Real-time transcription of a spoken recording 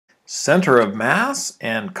Center of mass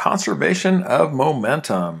and conservation of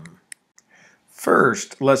momentum.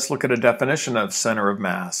 First, let's look at a definition of center of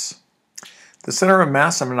mass. The center of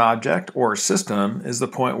mass of an object or system is the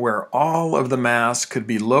point where all of the mass could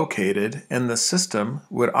be located and the system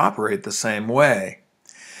would operate the same way.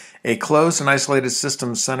 A closed and isolated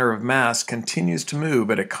system's center of mass continues to move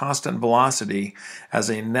at a constant velocity as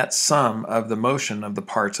a net sum of the motion of the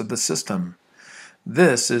parts of the system.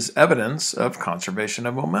 This is evidence of conservation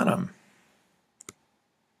of momentum.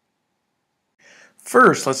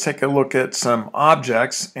 First, let's take a look at some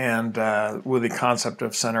objects and with the concept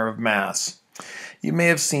of center of mass. You may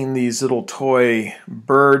have seen these little toy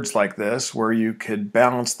birds like this where you could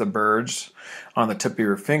balance the birds on the tip of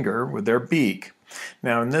your finger with their beak.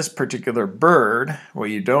 Now in this particular bird, what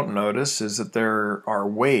you don't notice is that there are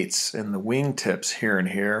weights in the wingtips here and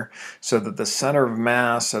here, so that the center of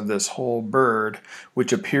mass of this whole bird,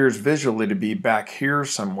 which appears visually to be back here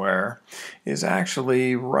somewhere, is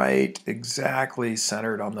actually right exactly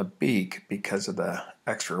centered on the beak because of the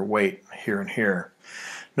extra weight here and here.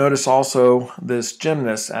 Notice also this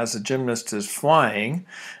gymnast, as the gymnast is flying,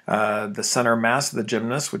 the center of mass of the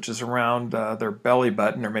gymnast, which is around their belly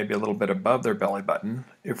button or maybe a little bit above their belly button.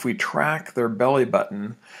 If we track their belly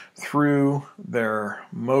button through their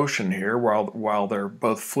motion here while they're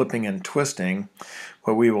both flipping and twisting,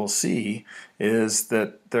 what we will see is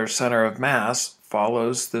that their center of mass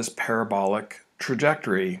follows this parabolic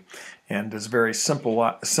trajectory and is very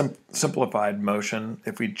simplified motion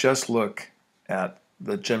if we just look at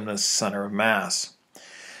the gymnast's center of mass.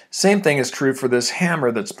 Same thing is true for this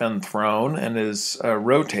hammer that's been thrown and is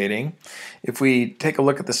rotating. If we take a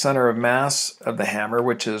look at the center of mass of the hammer,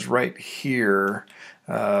 which is right here,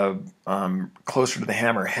 closer to the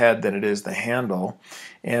hammer head than it is the handle,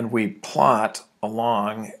 and we plot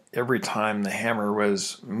along every time the hammer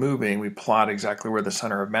was moving, we plot exactly where the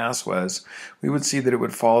center of mass was, we would see that it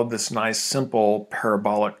would follow this nice simple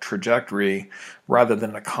parabolic trajectory rather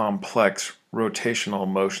than a complex rotational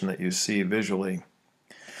motion that you see visually.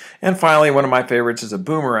 And finally, one of my favorites is a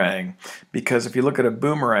boomerang, because if you look at a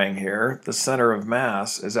boomerang here, the center of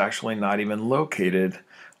mass is actually not even located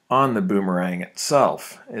on the boomerang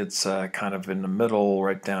itself. It's kind of in the middle,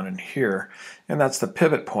 right down in here, and that's the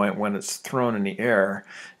pivot point when it's thrown in the air,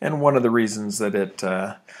 and one of the reasons that it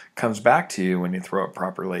comes back to you when you throw it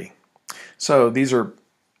properly. So these are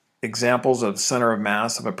examples of center of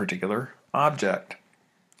mass of a particular object.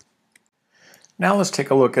 Now let's take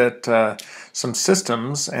a look at some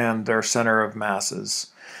systems and their center of masses.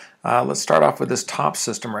 Let's start off with this top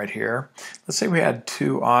system right here. Let's say we had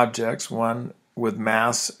two objects, one with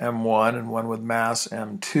mass m1 and one with mass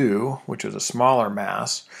m2, which is a smaller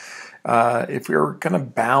mass. If we were going to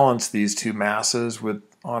balance these two masses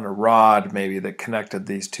on a rod maybe that connected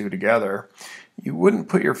these two together, you wouldn't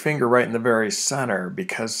put your finger right in the very center,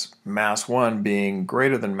 because mass 1 being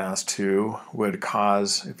greater than mass 2 would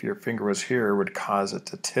cause, if your finger was here, would cause it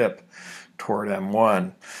to tip toward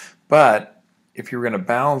m1. But if you were going to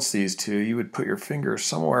balance these two, you would put your finger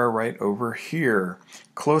somewhere right over here,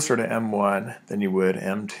 closer to m1 than you would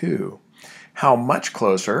m2. How much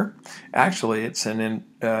closer? Actually, it's in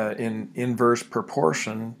inverse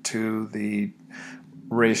proportion to the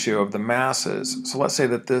ratio of the masses. So let's say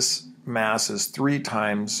that this mass is 3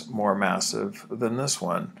 times more massive than this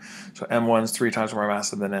one. So m1 is 3 times more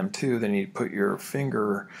massive than m2, then you put your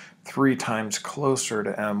finger 3 times closer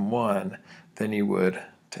to m1 than you would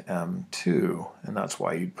to m2, and that's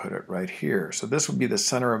why you'd put it right here. So this would be the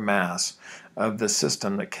center of mass of the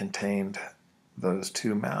system that contained those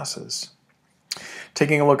two masses.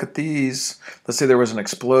 Taking a look at these, let's say there was an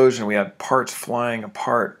explosion, we had parts flying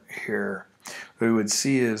apart here. What we would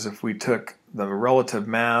see is if we took the relative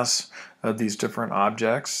mass of these different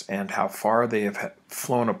objects and how far they have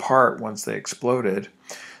flown apart once they exploded,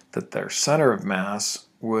 that their center of mass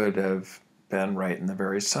would have been right in the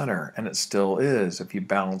very center, and it still is. If you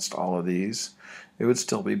balanced all of these, it would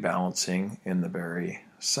still be balancing in the very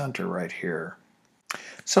center right here.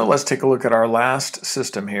 So let's take a look at our last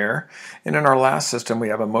system here. And in our last system we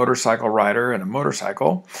have a motorcycle rider and a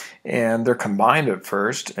motorcycle, and they're combined at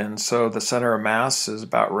first, and so the center of mass is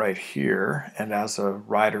about right here, and as the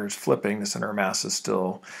rider is flipping, the center of mass is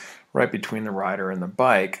still right between the rider and the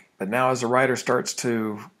bike. But now as the rider starts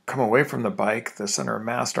to come away from the bike, the center of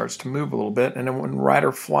mass starts to move a little bit, and then when the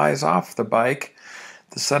rider flies off the bike,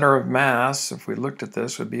 the center of mass, if we looked at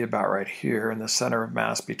this, would be about right here, and the center of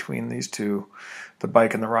mass between these two, the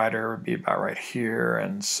bike and the rider, would be about right here,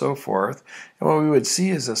 and so forth. And what we would see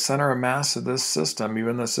is the center of mass of this system,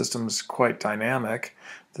 even though the system is quite dynamic,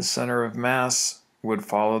 the center of mass would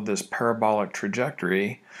follow this parabolic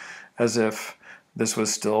trajectory as if this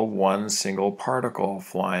was still one single particle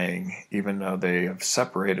flying, even though they have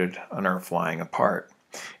separated and are flying apart.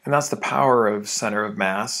 And that's the power of center of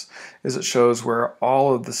mass, is it shows where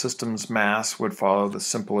all of the system's mass would follow the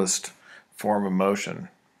simplest form of motion.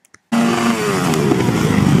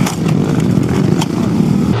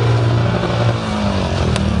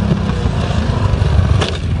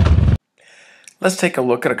 Let's take a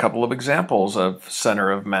look at a couple of examples of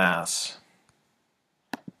center of mass.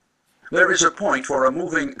 There is a point for a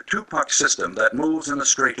moving two-puck system that moves in a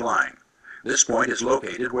straight line. This point is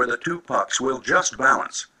located where the two pucks will just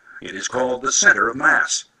balance. It is called the center of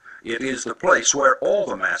mass. It is the place where all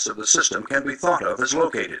the mass of the system can be thought of as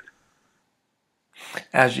located.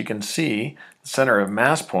 As you can see, the center of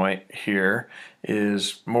mass point here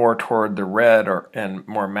is more toward the red and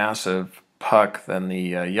more massive puck than the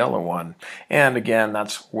yellow one. And again,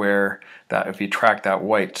 that's where that if you track that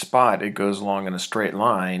white spot, it goes along in a straight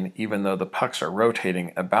line, even though the pucks are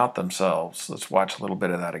rotating about themselves. Let's watch a little bit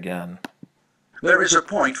of that again. There is a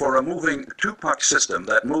point for a moving two-puck system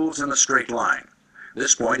that moves in a straight line.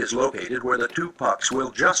 This point is located where the two pucks will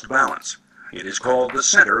just balance. It is called the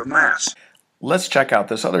center of mass. Let's check out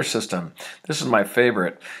this other system. This is my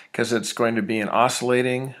favorite because it's going to be an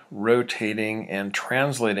oscillating, rotating, and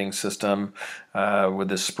translating system with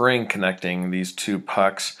the spring connecting these two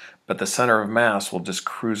pucks, but the center of mass will just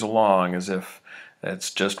cruise along as if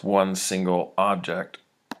it's just one single object.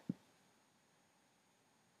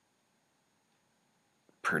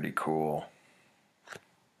 Pretty cool.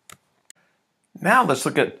 Now let's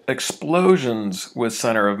look at explosions with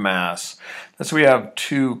center of mass. So we have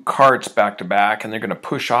two carts back to back, and they're going to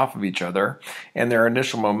push off of each other, and their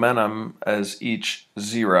initial momentum is each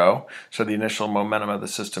 0. So the initial momentum of the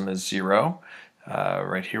system is 0,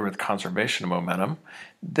 right here with conservation of momentum.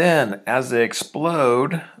 Then as they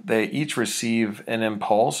explode, they each receive an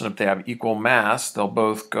impulse, and if they have equal mass, they'll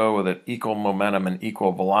both go with an equal momentum and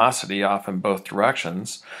equal velocity off in both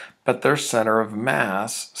directions, but their center of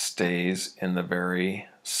mass stays in the very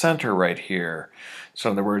center right here.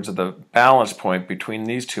 So in other words, the balance point between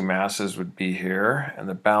these two masses would be here, and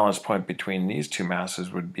the balance point between these two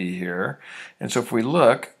masses would be here. And so if we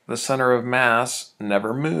look, the center of mass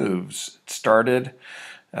never moves. It started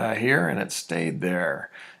here and it stayed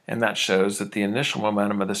there. And that shows that the initial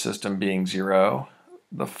momentum of the system being 0,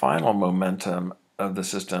 the final momentum of the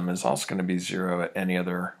system is also going to be 0 at any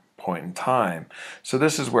other point in time. So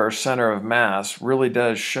this is where center of mass really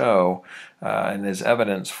does show and is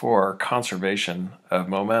evidence for conservation of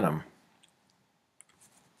momentum.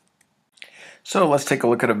 So let's take a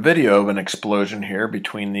look at a video of an explosion here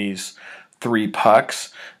between these three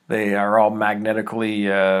pucks. They are all magnetically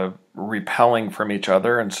repelling from each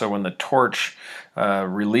other, and so when the torch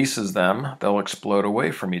releases them, they'll explode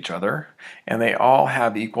away from each other, and they all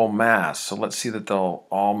have equal mass. So let's see that they'll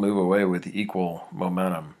all move away with equal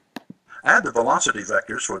momentum. Add the velocity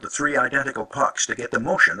vectors for the three identical pucks to get the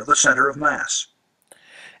motion of the center of mass.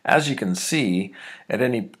 As you can see, at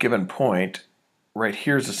any given point, right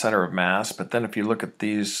here's the center of mass, but then if you look at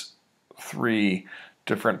these three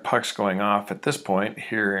different pucks going off at this point,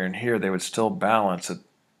 here and here, they would still balance it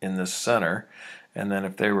in this center. And then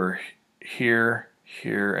if they were here,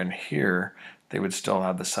 here, and here, they would still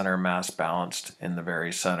have the center of mass balanced in the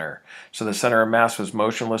very center. So the center of mass was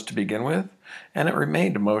motionless to begin with, and it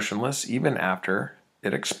remained motionless even after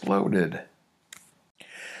it exploded.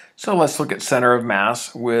 So let's look at center of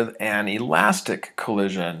mass with an elastic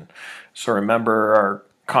collision. So remember, our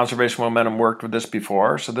conservation momentum worked with this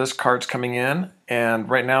before. So this cart's coming in, and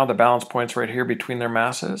right now the balance point's right here between their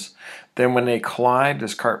masses. Then when they collide,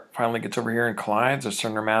 this cart finally gets over here and collides. The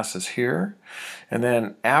center mass is here. And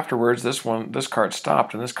then afterwards, this cart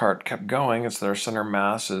stopped, and this cart kept going. It's their center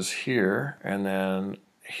mass is here, and then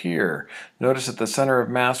here. Notice that the center of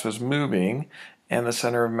mass was moving, and the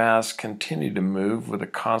center of mass continued to move with a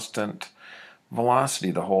constant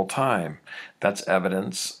velocity the whole time. That's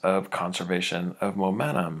evidence of conservation of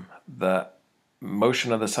momentum. The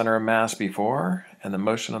motion of the center of mass before and the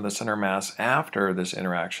motion of the center of mass after this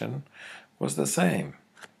interaction was the same.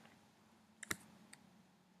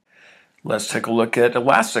 Let's take a look at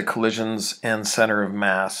elastic collisions and center of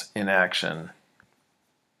mass in action.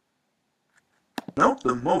 Note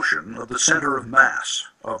the motion of the center of mass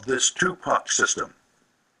of this two-puck system.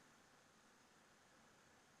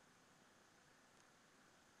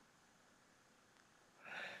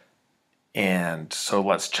 And so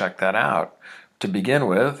let's check that out. to begin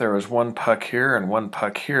with, there was one puck here and one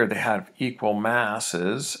puck here. They have equal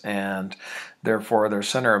masses, and therefore their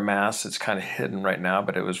center of mass, it's kind of hidden right now,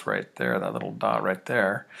 but it was right there, that little dot right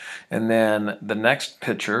there. And then the next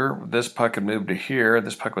picture, this puck had moved to here.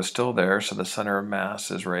 This puck was still there, so the center of mass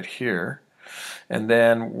is right here. And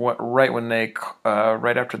then right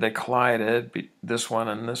after they collided, this one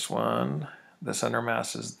and this one, the center of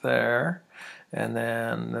mass is there. And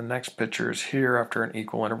then the next picture is here after an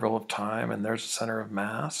equal interval of time, and there's the center of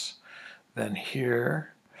mass. Then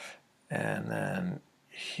here, and then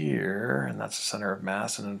here, and that's the center of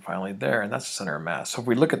mass, and then finally there, and that's the center of mass. So if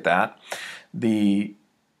we look at that, the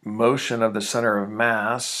motion of the center of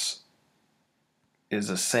mass is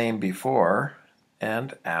the same before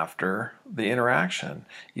and after the interaction.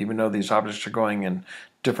 Even though these objects are going in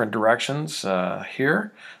different directions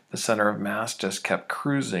here, the center of mass just kept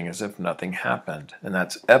cruising as if nothing happened. And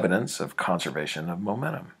that's evidence of conservation of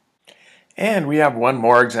momentum. And we have one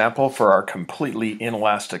more example for our completely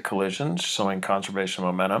inelastic collisions showing conservation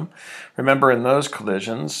of momentum. Remember, in those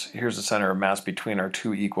collisions, here's the center of mass between our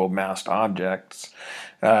two equal massed objects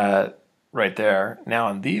right there. Now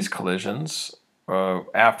in these collisions,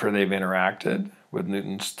 after they've interacted with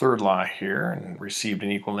Newton's third law here and received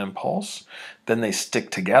an equal impulse, then they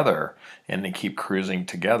stick together and they keep cruising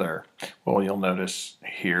together. Well, you'll notice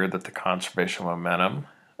here that the conservation of momentum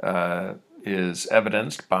is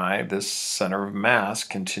evidenced by this center of mass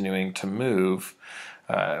continuing to move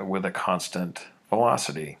with a constant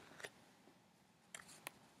velocity.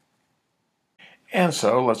 And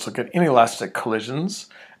so let's look at inelastic collisions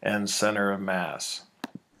and center of mass.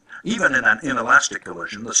 Even in an inelastic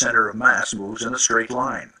collision, the center of mass moves in a straight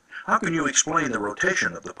line. How can you explain the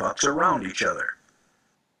rotation of the pucks around each other?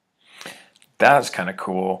 That's kind of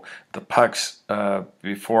cool. The pucks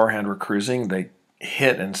beforehand were cruising, they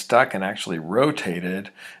hit and stuck and actually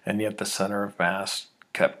rotated, and yet the center of mass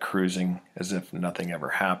kept cruising as if nothing ever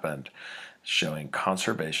happened, showing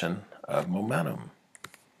conservation of momentum.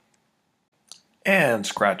 And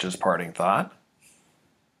Scratch's parting thought.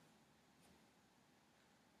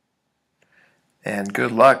 And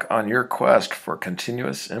good luck on your quest for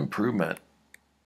continuous improvement.